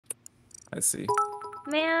I see.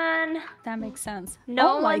 Man, That makes sense.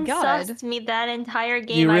 no oh my one God. sussed me that entire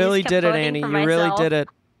game. You I really just kept did it, voting Annie. for You really myself. did it.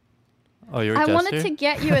 Oh, you're a I jester? wanted to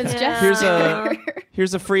get you as Yeah. Jester.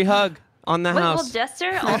 Here's a free hug on the Wait, house. well,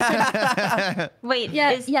 Jester also. Wait,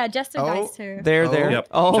 yeah, is... yeah, Jester Oh. dies too. There. Yep.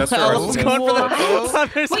 Oh, Jester Alice also going for the. Oh.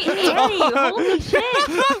 Wait, Annie, holy shit!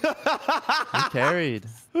 You carried.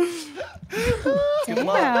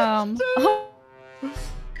 Damn. Oh,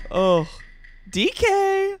 Oh,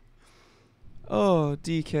 DK. Oh,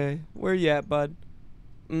 DK, where you at, bud?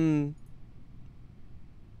 This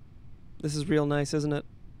is real nice, isn't it?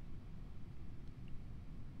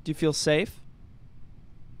 Do you feel safe?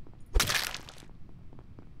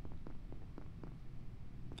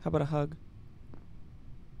 How about a hug?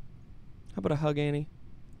 How about a hug, Annie?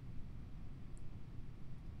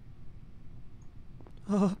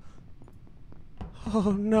 Oh.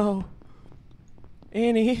 Oh no.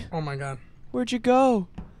 Annie, Oh my God. where'd you go?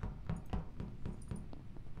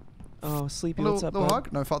 Oh, Sleepy, what's up, Little bud?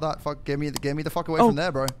 hug? No, fuck that. Fuck, get me the fuck away Oh. from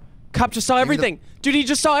there, bro. Cop just saw me the- everything. Dude, he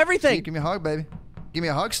just saw everything. Steve, give me a hug, baby. Give me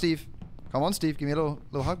a hug, Steve. Come on, Steve. Give me a little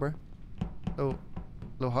hug, bro. Little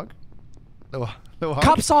hug. Little hug.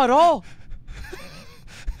 Cop saw it all.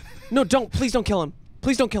 No, don't. Please don't kill him.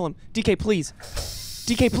 Please don't kill him. DK, please.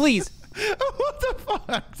 DK, please. What the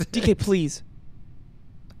fuck? DK, please.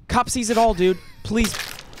 Cop sees it all, dude. Please.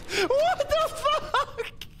 What the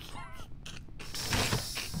fuck?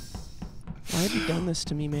 Why have you done this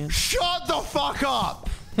to me, man? Shut the fuck up!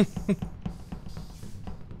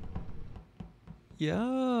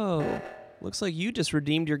 Yo. Looks like you just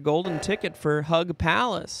redeemed your golden ticket for Hug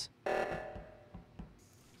Palace.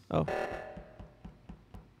 Oh.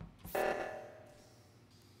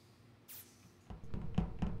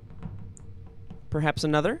 Perhaps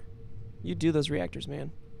another? You do those reactors,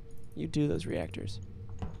 man. You do those reactors.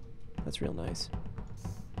 That's real nice.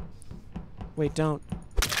 Wait, don't.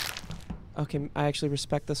 Okay, I actually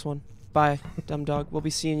respect this one. Bye, dumb dog. We'll be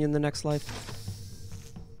seeing you in the next life.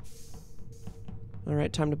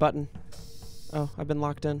 Alright, time to button. Oh, I've been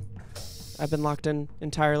locked in. I've been locked in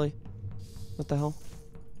entirely. What the hell?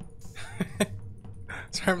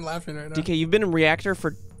 Sorry, I'm laughing right now. DK, you've been in reactor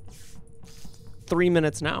for 3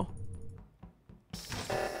 minutes now.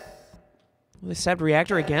 They stabbed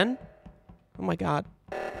reactor again? Oh my god.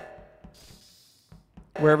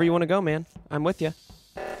 Wherever you want to go, man. I'm with you.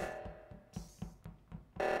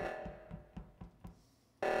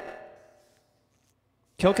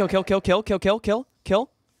 Kill, kill, kill, kill, kill, kill, kill, kill,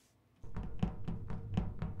 kill.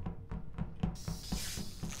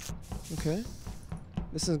 Okay.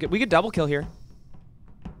 This is good. We could double kill here.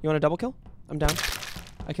 You want a double kill? I'm down.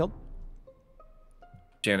 I killed.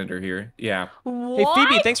 Janitor here. Yeah. Hey,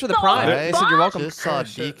 Phoebe, thanks for the prime. I I said you're welcome. just saw Oh,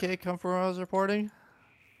 shit. DK come from where I was reporting.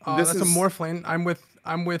 This That's is- a Morphlane. I'm with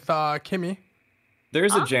Kimmy.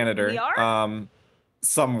 There's a Huh? janitor. We are?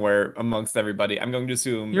 Somewhere amongst everybody. I'm going to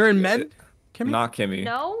assume. You're in med, Kimmy? Not Kimmy.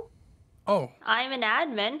 No, Oh, I'm an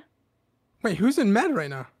admin. wait, who's in med right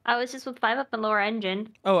now? I was just with 5 up and lower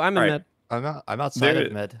engine. Oh, I'm in Alright. med. I'm outside There-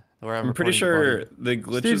 of med. Where I'm I'm pretty reporting sure the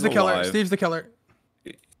glitch Steve's is the killer. alive. Steve's the killer.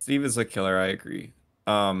 Steve is a killer. I agree.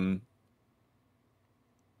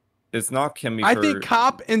 It's not Kimmy. I for... think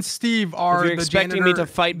Cop and Steve are If you're the expecting janitor. me to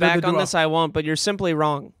fight they're back the on duo. this, I won't, but you're simply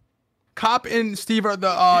wrong. Cop and Steve are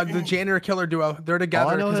the janitor killer duo. They're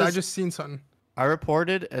together know because I is- just seen something. I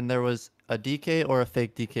reported, and there was a DK or a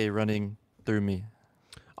fake DK running through me.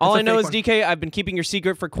 All It's a I know is, fake DK, I've been keeping your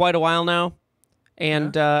secret for quite a while now,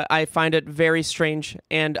 and I find it very strange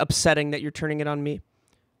and upsetting that you're turning it on me.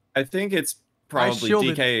 I think it's probably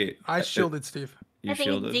shielded- DK. I shielded Steve. You I think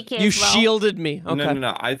shielded. it's DK You as well. shielded me. Okay.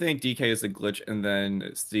 No. I think DK is a glitch, and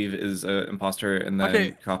then Steve is an imposter, and then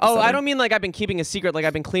Okay. Cop is Oh, the I other. don't mean like I've been keeping a secret, like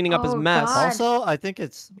I've been cleaning up his Oh, mess. God. Also, I think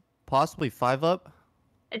it's possibly 5 up.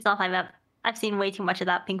 It's not 5 up. I've seen way too much of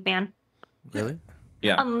that pink man. Really?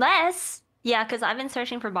 Yeah. Unless, yeah, because I've been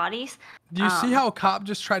searching for bodies. Do you see how Cop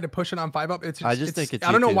just tried to push it on 5 up? I just think it's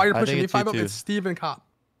I don't you know why two. you're I pushing think me it's you 5 up. two. It's Steve and Cop.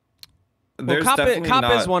 Well, There's cop definitely cop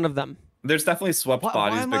not, is one of them. There's definitely swept Why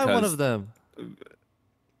bodies am because I one of them?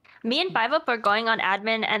 Me and 5 up are going on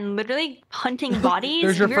admin and literally hunting bodies.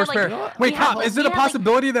 There's your We first were, pair. like, Wait, we have- Cop, is we it a have, like,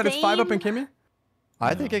 possibility that it's 5 up and same- Kimmy?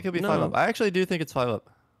 I think it could be 5 No. up. I actually do think it's 5 up.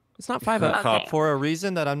 It's not 5 up. Cop. Okay. For a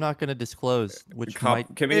reason that I'm not going to disclose, which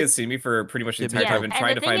might... Kimmy has seen me for pretty much the entire Yeah, time and and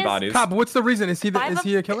trying the to find thing is- bodies. Cop, what's the reason? Is he 5 up-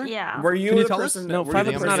 a killer? Yeah. Were you Can you the tell us? person? No, were 5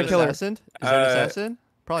 you up the is not a person- killer. Assassin? Is there an assassin?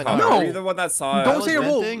 Probably Cop, not. No. Were you the one that saw? Don't I was say a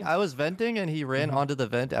rule. venting. I was venting, and he ran onto the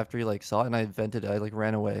vent after he like saw it, and I vented. I like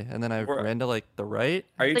ran away, and then I Where- ran to like the right.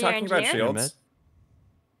 Are you So you're talking about engineer? shields?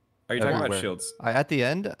 Are you talking about Everywhere. shields? At the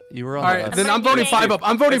end, you were on All the right, left. then I'm voting 5 up.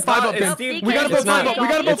 I'm voting It's 5 not- up. it's Then Steve we gotta Cage. vote 5 up. We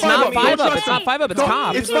gotta vote It's 5 not up. 5 Don't up. It's not 5 up. It's No,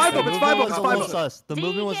 Cobb. It's 5 up. The It's movement 5 up. was It's a 5 little up. sus. The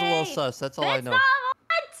movement was a little sus. That's all I That's know. not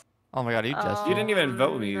what. Oh my god, are you Jester? You didn't even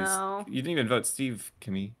vote me. No. You didn't even vote Steve,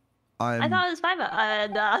 Kimmy. I thought it was 5 up.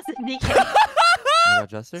 DK. Oh my god,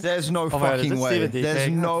 Jester? There's no my God, is fucking this way. Steven DK? There's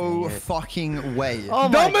God no dang it. fucking way. Oh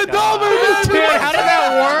my Dumb it, god. dumb it, How did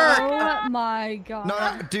that work? Oh my god.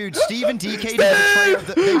 No, dude, Steve and DK did betrayal of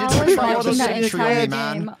the, they I did was betrayal of the watching that century on entire me,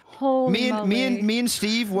 man. game. Holy moly. Me and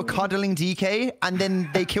Steve were cuddling DK, and then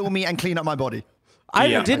they kill me and clean up my body. I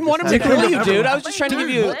Yeah. didn't want him to Dude, kill you, dude. I was just trying to Dude,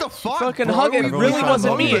 give you what the fuck, fucking bro? hug. It We really tried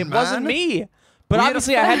wasn't me. moment, It wasn't man. me. But We had a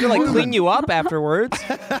obviously, I had to like fucking clean you up afterwards.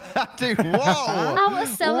 Dude, whoa! I was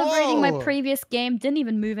celebrating my Whoa. previous game, didn't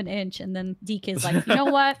even move an inch, and then DK's like, you know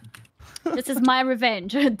what? This is my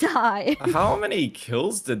revenge. Die. How many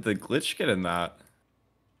kills did the glitch get in that?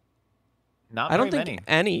 Not I don't very think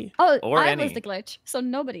many. any. Oh, Or I any. was the glitch, so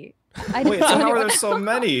nobody. I Wait, didn't so kill how are anyone. there so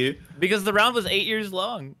many? Because the round was 8 years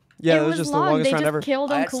long. Yeah, It it was just the long. longest They round just ever.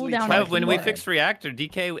 killed on I actually cooldown. tried When we what? fixed reactor,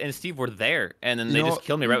 DK and Steve were there, and then You they know just what?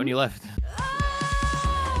 killed me right when you left.